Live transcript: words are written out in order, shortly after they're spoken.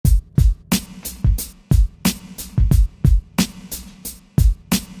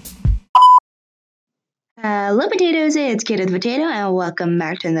Hello, potatoes! It's Kato the Potato, and welcome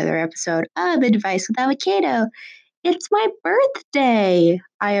back to another episode of Advice without Kato. It's my birthday.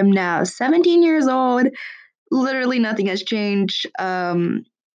 I am now 17 years old. Literally nothing has changed.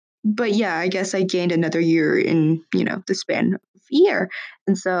 But yeah, I guess I gained another year in the span of a year,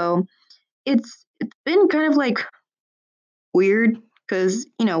 and so it's been kind of like weird because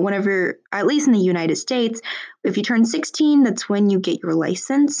whenever, at least in the United States, if you turn 16, that's when you get your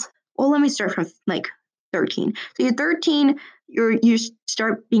license. Well, let me start from like 13. So you're 13, you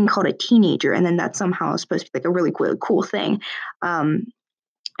start being called a teenager, and then that's somehow supposed to be like a really cool thing. Um,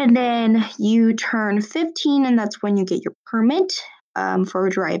 and then you turn 15, and that's when you get your permit for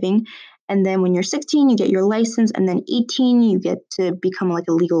driving. And then when you're 16, you get your license. And then 18, you get to become like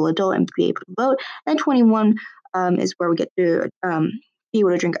a legal adult and be able to vote. And then 21 is where we get to be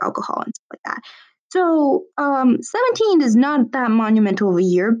able to drink alcohol and stuff like that. So 17 is not that monumental of a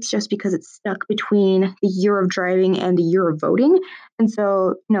year just because it's stuck between the year of driving and the year of voting. And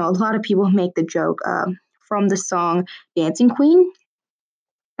so, a lot of people make the joke from the song Dancing Queen,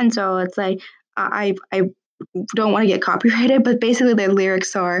 and so it's like I don't want to get copyrighted, but basically the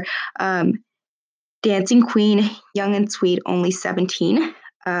lyrics are um, "Dancing Queen, young and sweet, only 17,"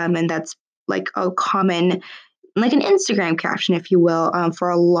 and that's like a common, like an Instagram caption, if you will, for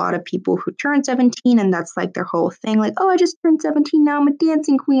a lot of people who turn 17, and that's like their whole thing, like, "Oh, I just turned 17, now I'm a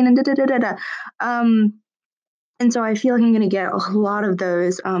dancing queen," and da da da da da. Um, and so I feel like I'm gonna get a lot of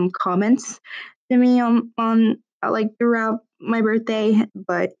those comments to me on like throughout my birthday,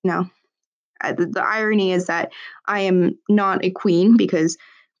 but the irony is that I am not a queen because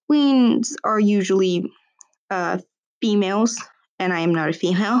queens are usually uh, females, and I am not a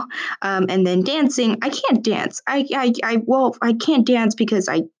female. And then dancing, I can't dance. I can't dance because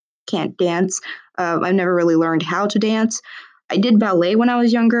I can't dance. I've never really learned how to dance. I did ballet when I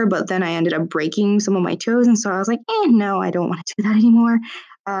was younger, but then I ended up breaking some of my toes, and so I was like, no, I don't want to do that anymore.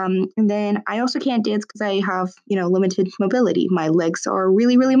 And then I also can't dance because I have, limited mobility. My legs are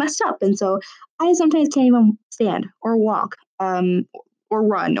really, really messed up, and so I sometimes can't even stand or walk, or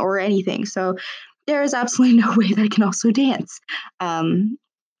run or anything. So there is absolutely no way that I can also dance. Um,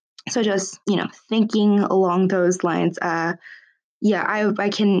 so just thinking along those lines. Yeah, I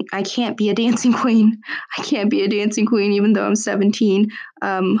can't be a dancing queen. I can't be a dancing queen even though I'm 17.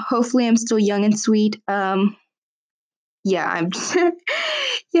 Hopefully I'm still young and sweet. Yeah, I'm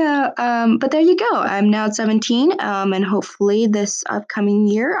yeah, but there you go. I'm now 17, and hopefully this upcoming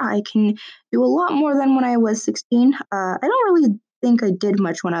year I can do a lot more than when I was 16. I don't really think I did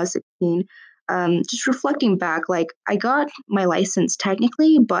much when I was 16. Just reflecting back, like I got my license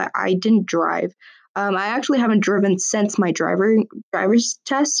technically, but I didn't drive. I actually haven't driven since my driver's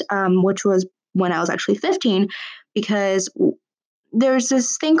test, which was when I was actually 15, because there's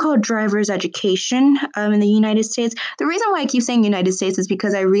this thing called driver's education in the United States. The reason why I keep saying United States is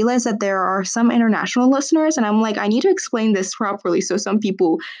because I realize that there are some international listeners, and I'm like, I need to explain this properly so some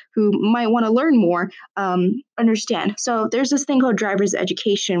people who might want to learn more understand. So there's this thing called driver's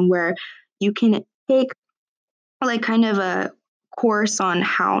education where you can take like kind of a course on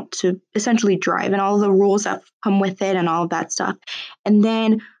how to essentially drive and all the rules that come with it and all of that stuff. And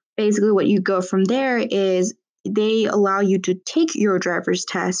then basically what you go from there is they allow you to take your driver's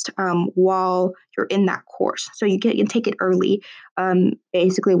test while you're in that course. So you can take it early,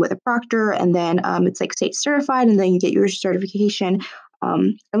 basically with a proctor, and then it's like state certified, and then you get your certification.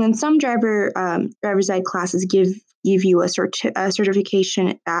 And then some driver's ed classes give you a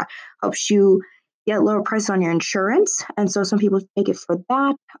certification that helps you get lower price on your insurance. And so some people take it for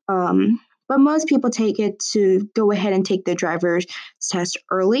that. But most people take it to go ahead and take the driver's test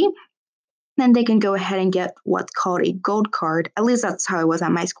early. Then they can go ahead and get what's called a gold card. At least that's how it was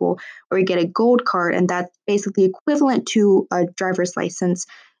at my school, where you get a gold card, and that's basically equivalent to a driver's license,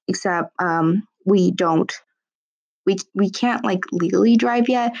 except we can't like legally drive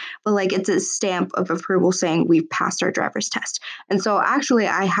yet, but like it's a stamp of approval saying we've passed our driver's test. And so actually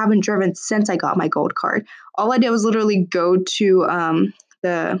I haven't driven since I got my gold card. All I did was literally go to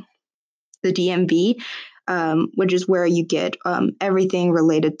the DMV, which is where you get everything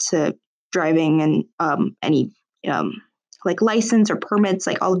related to driving and any um, like license or permits,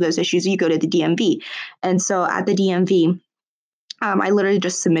 like all of those issues. You go to the DMV, and so at the DMV, I literally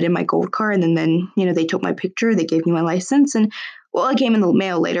just submitted my gold card, and then they took my picture, they gave me my license, and well, it came in the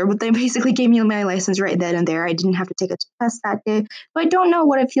mail later, but they basically gave me my license right then and there. I didn't have to take a test that day, so I don't know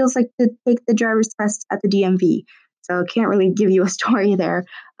what it feels like to take the driver's test at the DMV. So I can't really give you a story there.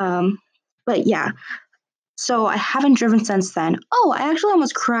 But yeah, so I haven't driven since then. Oh, I actually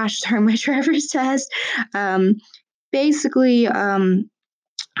almost crashed during my driver's test. Um, basically,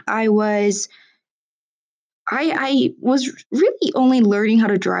 I was I was really only learning how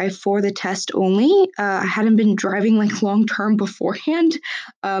to drive for the test only. I hadn't been driving like long term beforehand.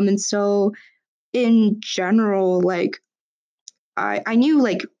 And so in general, like I knew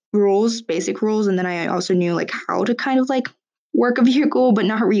like rules, basic rules, and then I also knew like how to kind of like work a vehicle, but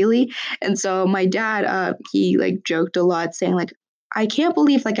not really. And so my dad, he like joked a lot, saying like, "I can't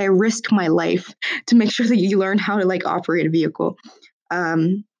believe like I risked my life to make sure that you learn how to like operate a vehicle."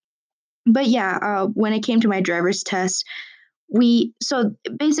 Um, but yeah, when it came to my driver's test, we so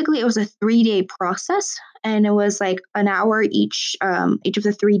basically it was a 3-day process, and it was like an hour each of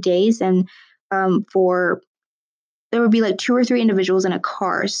the 3 days, and for there would be like two or three individuals in a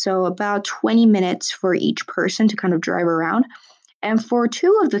car, so about 20 minutes for each person to kind of drive around. And for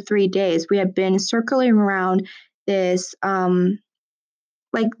 2 of the 3 days, we had been circling around this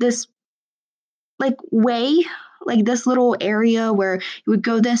this way, like this little area where you would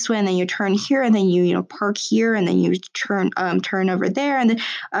go this way and then you turn here and then you park here and then you turn over there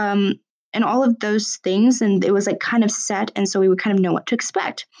um and all of those things, and it was like kind of set, and so we would kind of know what to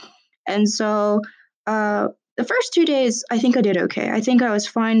expect. And so uh the first 2 days I think I did okay. I think I was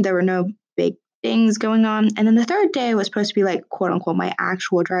fine. There were no big things going on. And then the third day was supposed to be like quote unquote my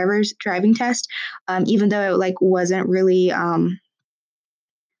actual driver's driving test. Even though it like wasn't really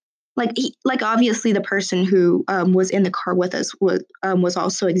like obviously the person who was in the car with us was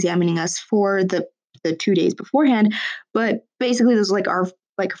also examining us for the 2 days beforehand, but basically this was like our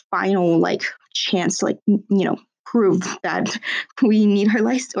like final like chance to like prove that we need our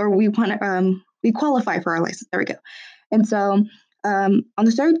license, or we qualify for our license. There we go. And so on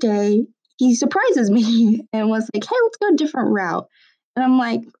the third day he surprises me and was like, "Hey, let's go a different route." And I'm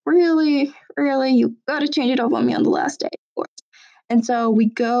like, really, you gotta change it up on me on the last day, of course. And so we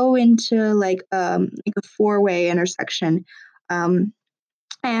go into like a four-way intersection. Um,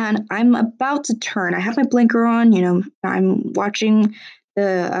 and I'm about to turn. I have my blinker on, I'm watching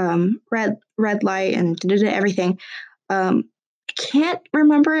the red light and everything. I can't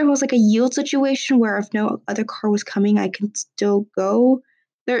remember. It was like a yield situation where if no other car was coming, I can still go.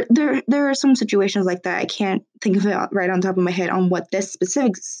 There are some situations like that. I can't think of it right on top of my head on what this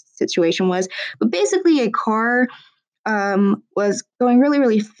specific situation was, but basically a car was going really,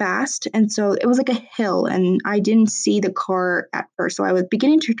 really fast. And so it was like a hill, and I didn't see the car at first. So I was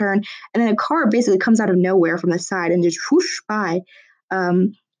beginning to turn, and then a car basically comes out of nowhere from the side and just whoosh by.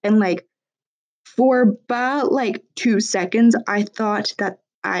 And like for about like 2 seconds, I thought that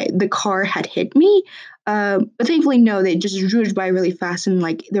the car had hit me. But thankfully, no, they just zhooshed by really fast, and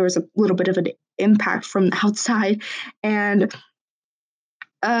like there was a little bit of an impact from the outside. And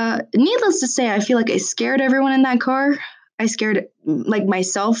needless to say, I feel like I scared everyone in that car. I scared like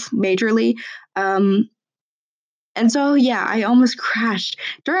myself majorly. Um, and so yeah, I almost crashed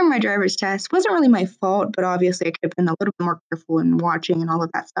during my driver's test. Wasn't really my fault, but obviously I could have been a little bit more careful in watching and all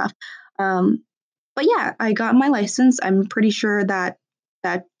of that stuff. Um, but yeah, I got my license. I'm pretty sure that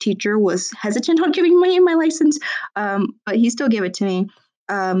that teacher was hesitant on giving me my license, but he still gave it to me.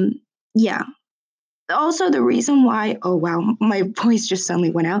 Um, yeah, also the reason why, oh wow, my voice just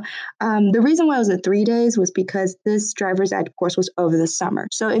suddenly went out. The reason why it was at 3 days was because this driver's ed course was over the summer.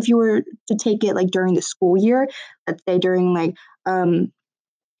 So if you were to take it like during the school year, let's say during like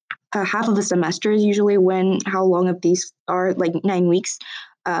half of a semester is usually when how long of these are, like 9 weeks.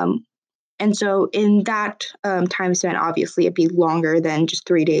 um, and so in that time span, obviously it'd be longer than just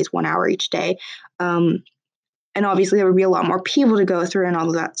 3 days, 1 hour each day. um, and obviously there would be a lot more people to go through and all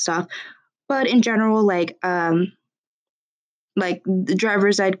of that stuff. But in general, like the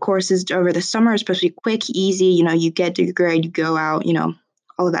driver's ed courses over the summer are supposed to be quick, easy. You get your grade, you go out,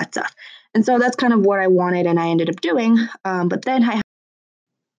 all of that stuff. And so that's kind of what I wanted, and I ended up doing. But then I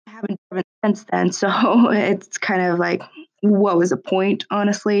haven't driven since then, so it's kind of like, what was the point,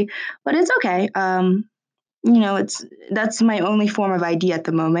 honestly? But it's okay. It's that's my only form of ID at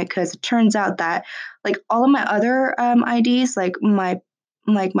the moment, because it turns out that like all of my other IDs, like my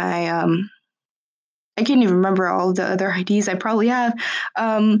I can't even remember all of the other IDs I probably have.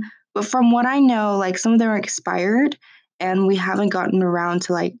 Um, but from what I know, like some of them are expired, and we haven't gotten around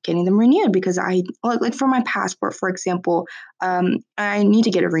to like getting them renewed, because I like for my passport, for example, I need to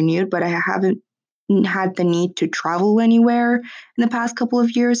get it renewed, but I haven't had the need to travel anywhere in the past couple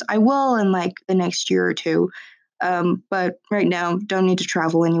of years. I will in like the next year or two. But right now, don't need to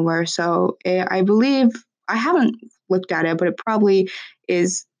travel anywhere. So I believe I haven't looked at it, but it probably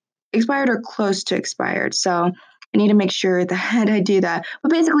is expired or close to expired. So I need to make sure that I do that.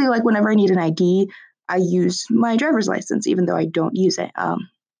 But basically, like whenever I need an ID, I use my driver's license, even though I don't use it.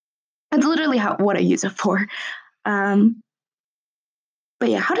 That's literally what I use it for. Um, but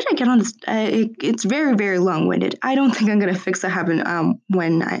yeah, how did I get on this? It's very, very long winded. I don't think I'm gonna fix that happen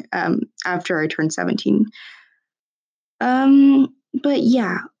when I after I turn 17. But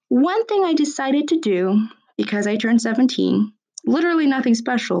yeah, one thing I decided to do because I turned 17, literally nothing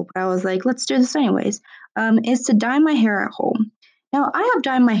special, but I was like, let's do this anyways, is to dye my hair at home. Now, I have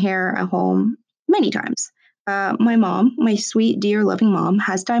dyed my hair at home many times. My mom, my sweet, dear, loving mom,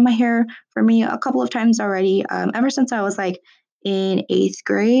 has dyed my hair for me a couple of times already. Ever since I was like in eighth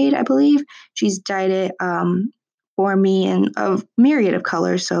grade, I believe, she's dyed it for me in a myriad of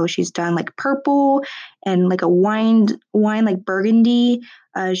colors. So she's done like purple and like a wine like burgundy.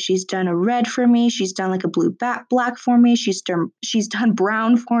 She's done a red for me. She's done like a black for me. She's done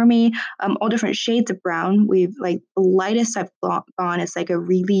brown for me. All different shades of brown. We've like the lightest I've gone is like a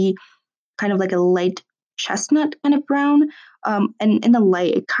really kind of like a light chestnut kind of brown. And in the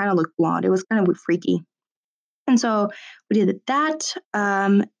light, it kind of looked blonde. It was kind of freaky. And so we did that.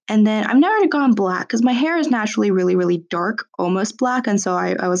 And then I've never gone black because my hair is naturally really, really dark, almost black. And so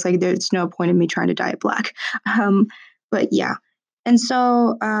I was like, there's no point in me trying to dye it black. Um, but yeah. And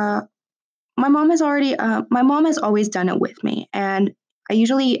so my mom has always done it with me. And I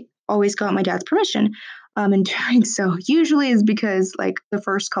usually always got my dad's permission in doing so. Usually is because like the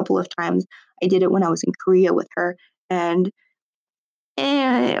first couple of times I did it when I was in Korea with her. And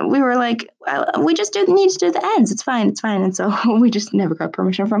we were like, well, we just need to do the ends. It's fine. It's fine. And so we just never got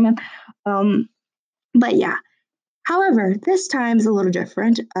permission from him. Um, but yeah. However, this time is a little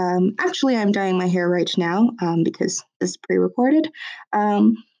different. Actually, I'm dyeing my hair right now because this is pre-recorded.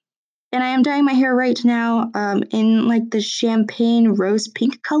 Um, and I am dyeing my hair right now in like the champagne rose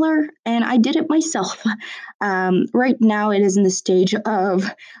pink color, and I did it myself. Right now, it is in the stage of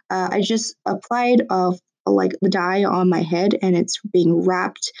I just applied like the dye on my head, and it's being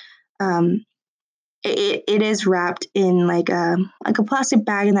wrapped. Um, it is wrapped in like a plastic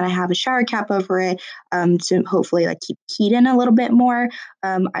bag, and then I have a shower cap over it to hopefully like keep heat in a little bit more.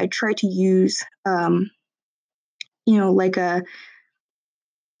 I try to use like a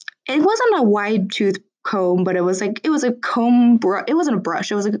it wasn't a wide tooth comb, but it was a comb brush. It wasn't a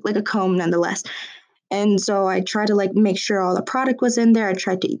brush. It was like a comb nonetheless. And so I tried to like make sure all the product was in there. I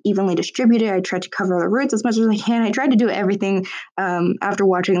tried to evenly distribute it. I tried to cover the roots as much as I can. I tried to do everything after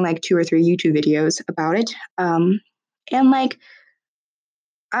watching like 2 or 3 YouTube videos about it. And like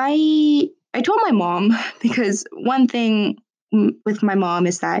I told my mom because one thing with my mom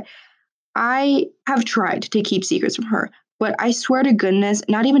is that I have tried to keep secrets from her, but I swear to goodness,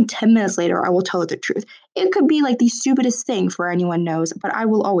 not even 10 minutes later, I will tell her the truth. It could be like the stupidest thing for anyone knows, but I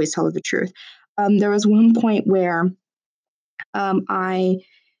will always tell her the truth. There was one point where I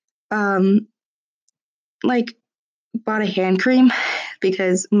um, like bought a hand cream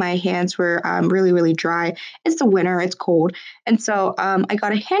because my hands were really, really dry. It's the winter, it's cold. And so I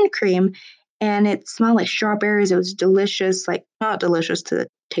got a hand cream and it smelled like strawberries. It was delicious, like not delicious to the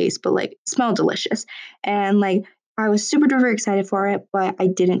taste, but like smelled delicious. And like I was super duper excited for it, but I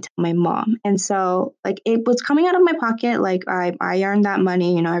didn't tell my mom. And so like it was coming out of my pocket, like I earned that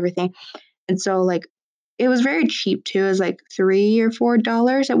money, everything. And so like it was very cheap too. It was like $3 or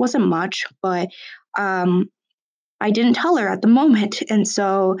 $4. It wasn't much, but um I didn't tell her at the moment. And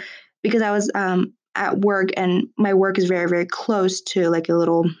so, because I was at work and my work is very, very close to like a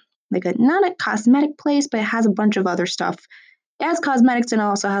little, like a not a cosmetic place, but it has a bunch of other stuff. It has cosmetics and it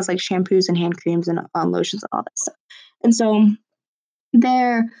also has like shampoos and hand creams and lotions and all that stuff. And so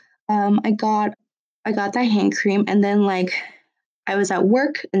there, I got that hand cream and then like I was at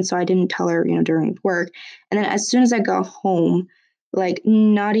work and so I didn't tell her, during work. And then as soon as I got home, like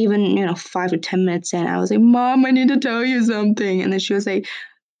not even, 5 to 10 minutes in, I was like, Mom, I need to tell you something. And then she was like,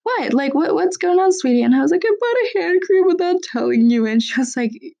 what? Like what's going on, sweetie? And I was like, I bought a hand cream without telling you. And she was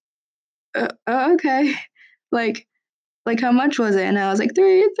like, okay. Like how much was it? And I was like,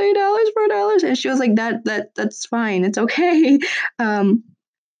 $3, $4. And she was like, that's fine. It's okay. Um,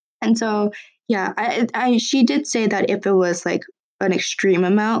 and so, yeah, she did say that if it was like an extreme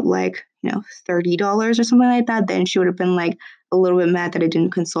amount, like, $30 or something like that, then she would have been like a little bit mad that I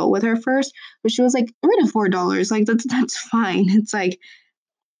didn't consult with her first. But she was like, $3 to $4, like that's fine. It's like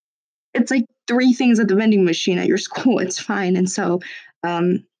 3 things at the vending machine at your school. It's fine. And so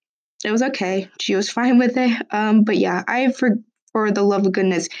um it was okay. She was fine with it. But yeah, for the love of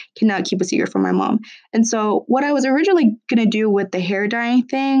goodness, cannot keep a secret from my mom. And so, what I was originally gonna do with the hair dyeing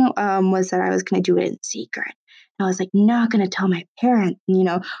thing was that I was gonna do it in secret. And I was like, not gonna tell my parents.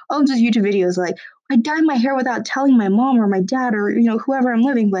 All of those YouTube videos like I dye my hair without telling my mom or my dad or whoever I'm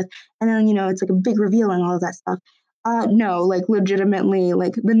living with, and then it's like a big reveal and all of that stuff. No, like legitimately,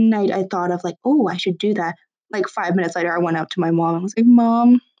 like the night I thought of like, oh, I should do that like 5 minutes later, I went up to my mom and was like,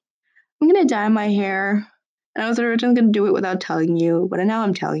 Mom, I'm gonna dye my hair. And I was originally gonna do it without telling you, but now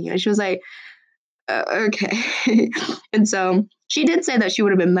I'm telling you. And she was like, okay. And so she did say that she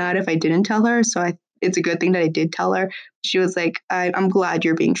would have been mad if I didn't tell her. So it's a good thing that I did tell her. She was like, I'm glad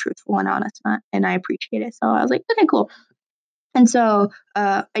you're being truthful and honest, and I appreciate it. So I was like, okay, cool. And so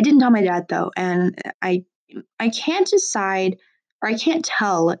I didn't tell my dad though, and I can't decide or I can't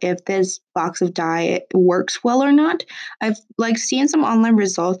tell if this box of dye works well or not. I've like seen some online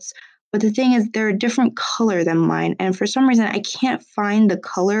results, but the thing is they're a different color than mine, and for some reason I can't find the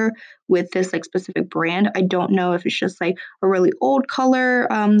color with this like specific brand. I don't know if it's just like a really old color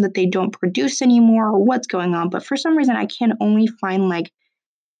that they don't produce anymore or what's going on, but for some reason I can't find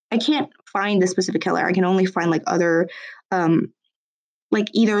the specific color. I can only find like other like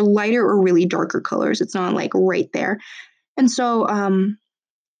either lighter or really darker colors. It's not like right there. And so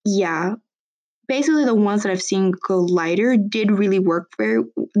yeah, basically the ones that I've seen go lighter did work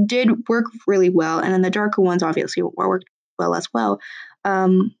really well, and then the darker ones obviously worked well as well.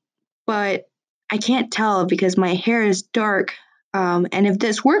 Um but I can't tell because my hair is dark. And if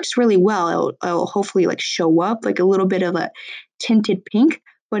this works really well, it'll hopefully like show up like a little bit of a tinted pink.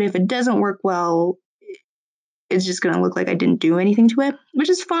 But if it doesn't work well, it's just going to look like I didn't do anything to it, which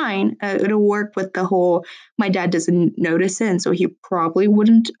is fine. It'll work with the whole my dad doesn't notice it, and so he probably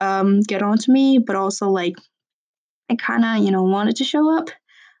wouldn't get onto me. But also, like, I kind of, wanted to show up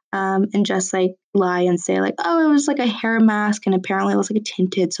and just like lie and say, like, oh, it was like a hair mask, and apparently it was like a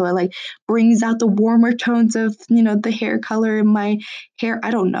tinted. So it like brings out the warmer tones of, the hair color in my hair.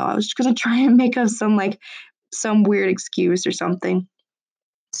 I don't know. I was just going to try and make up some weird excuse or something.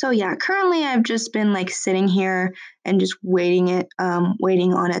 So yeah, currently I've just been like sitting here and just waiting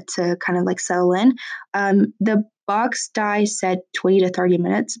on it to kind of like settle in. The box dye said 20 to 30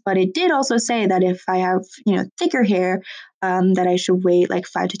 minutes, but it did also say that if I have, thicker hair, that I should wait like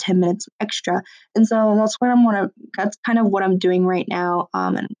 5 to 10 minutes extra. And so that's kind of what I'm doing right now.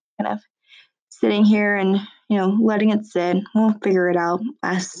 And kind of sitting here and letting it sit. We'll figure it out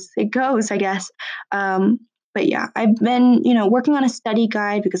as it goes, I guess. Um, but yeah, I've been working on a study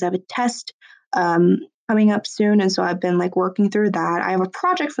guide because I have a test um, coming up soon, and so I've been like working through that. I have a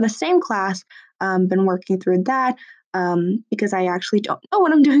project for the same class. Been working through that because I actually don't know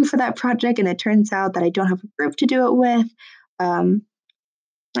what I'm doing for that project, and it turns out that I don't have a group to do it with. Um,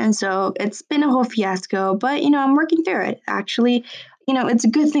 and so it's been a whole fiasco, but I'm working through it. Actually, it's a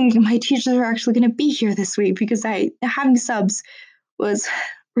good thing my teachers are actually going to be here this week because I having subs was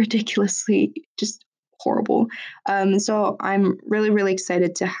ridiculously just horrible. So I'm really, really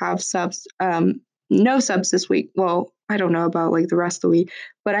excited to have subs. No subs this week. Well, I don't know about like the rest of the week,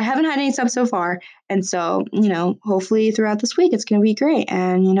 but I haven't had any subs so far. And so, hopefully throughout this week it's going to be great.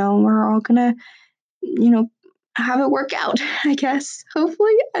 And, we're all going to you know, have it work out, I guess.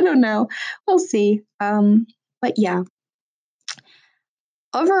 Hopefully. I don't know. We'll see. But yeah,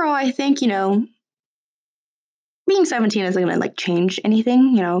 overall, I think, being 17 isn't going to like change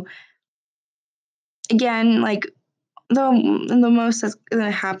anything, Again, like the most that's going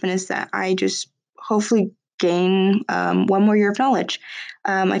to happen is that I just hopefully gain one more year of knowledge.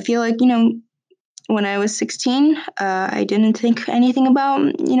 I feel like, when I was 16, I didn't think anything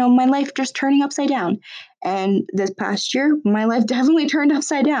about, my life just turning upside down. And this past year, my life definitely turned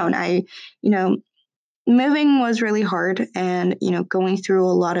upside down. You know, moving was really hard and, going through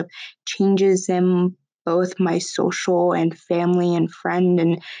a lot of changes in both my social and family and friend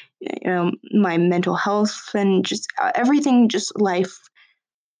and, my mental health and just everything, just life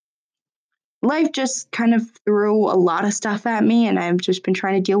just kind of threw a lot of stuff at me and I've just been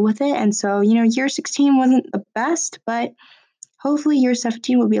trying to deal with it. And so, year 16 wasn't the best, but hopefully year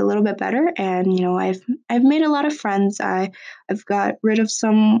 17 will be a little bit better. And, I've made a lot of friends. I've got rid of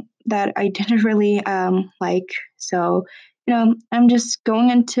some that I didn't really like. So, I'm just going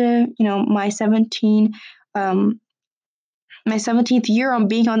into, um, my 17th year on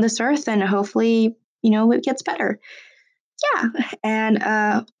being on this earth and hopefully, it gets better. Yeah.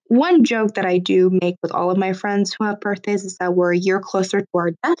 And one joke that I do make with all of my friends who have birthdays is that we're a year closer to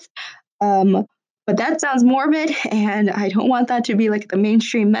our death. Um, but that sounds morbid, and I don't want that to be like the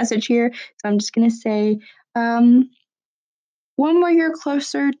mainstream message here. So I'm just going to say um, one more year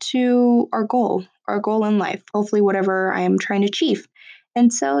closer to our goal in life, hopefully, whatever I am trying to achieve.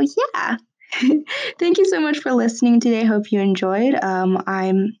 And so, yeah. Thank you so much for listening today. Hope you enjoyed.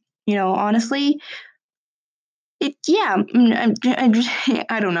 Honestly, I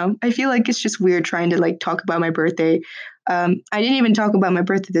don't know. I feel like it's just weird trying to like talk about my birthday. I didn't even talk about my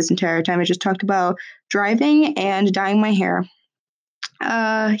birthday this entire time. I just talked about driving and dyeing my hair.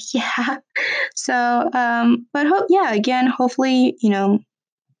 Yeah. So, but yeah, again, hopefully,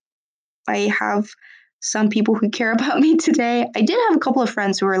 I have some people who care about me today. I did have a couple of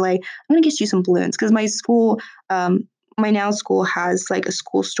friends who were like, "I'm gonna get you some balloons," because um, my now school has like a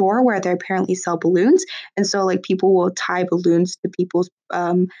school store where they apparently sell balloons, and so like people will tie balloons to people's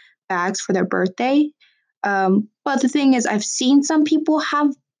bags for their birthday. But the thing is, I've seen some people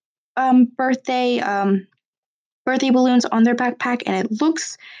have um, birthday um, birthday balloons on their backpack, and it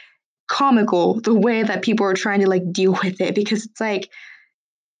looks comical the way that people are trying to like deal with it because it's like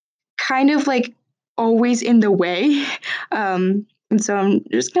kind of like always in the way. And so I'm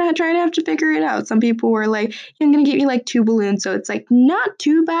just kind of trying to have to figure it out. Some people were like, "Yeah, I'm gonna get you like two balloons," so it's like not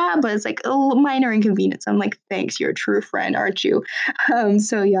too bad, but it's like a little minor inconvenience. I'm like, "Thanks, you're a true friend, aren't you?"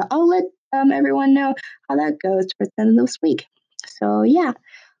 So yeah, I'll let everyone know how that goes for the end of this week. So yeah,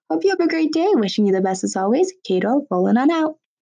 hope you have a great day. Wishing you the best as always. Cato, rolling on out.